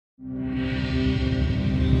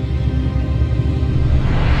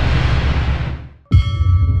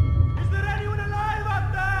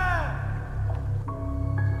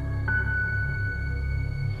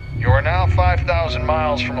2,000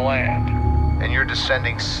 miles from land. And you're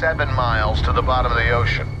descending 7 miles to the bottom of the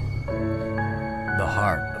ocean. The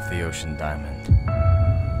heart of the ocean diamond.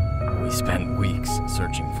 We spent weeks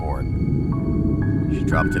searching for it. She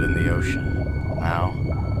dropped it in the ocean. Now,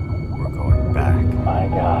 we're going back. My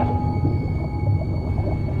God.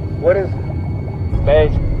 What is it?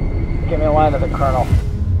 Base, give me a line to the colonel.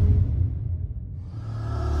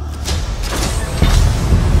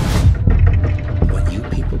 What you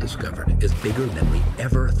people discovered is bigger than we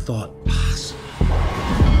ever thought possible.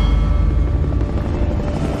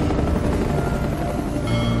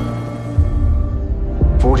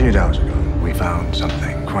 48 hours ago, we found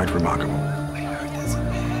something quite remarkable.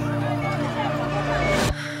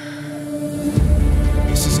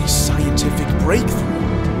 This is a scientific breakthrough.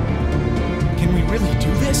 Can we really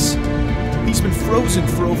do this? He's been frozen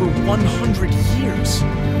for over 100 years.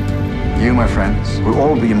 You, my friends, will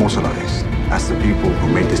all be immortalized as the people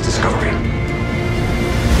who made this discovery.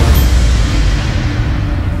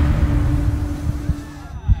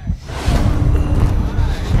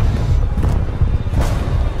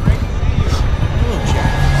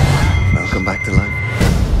 Welcome back to life.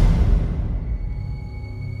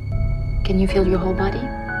 Can you feel your whole body?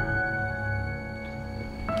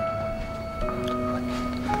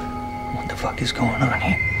 What the fuck is going on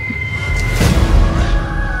here?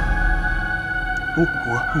 Who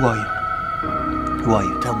are you? Who are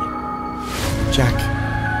you? Tell me. Jack,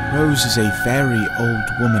 Rose is a very old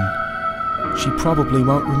woman. She probably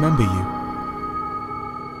won't remember you.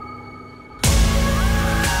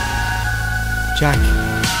 Jack,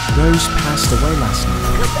 Rose passed away last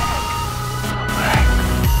night.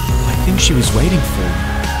 I think she was waiting for you.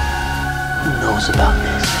 Who knows about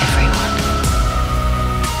this? Everyone.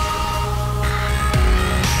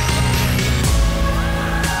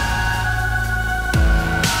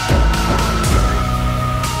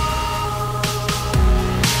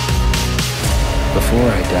 Before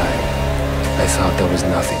I died, I thought there was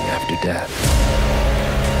nothing after death.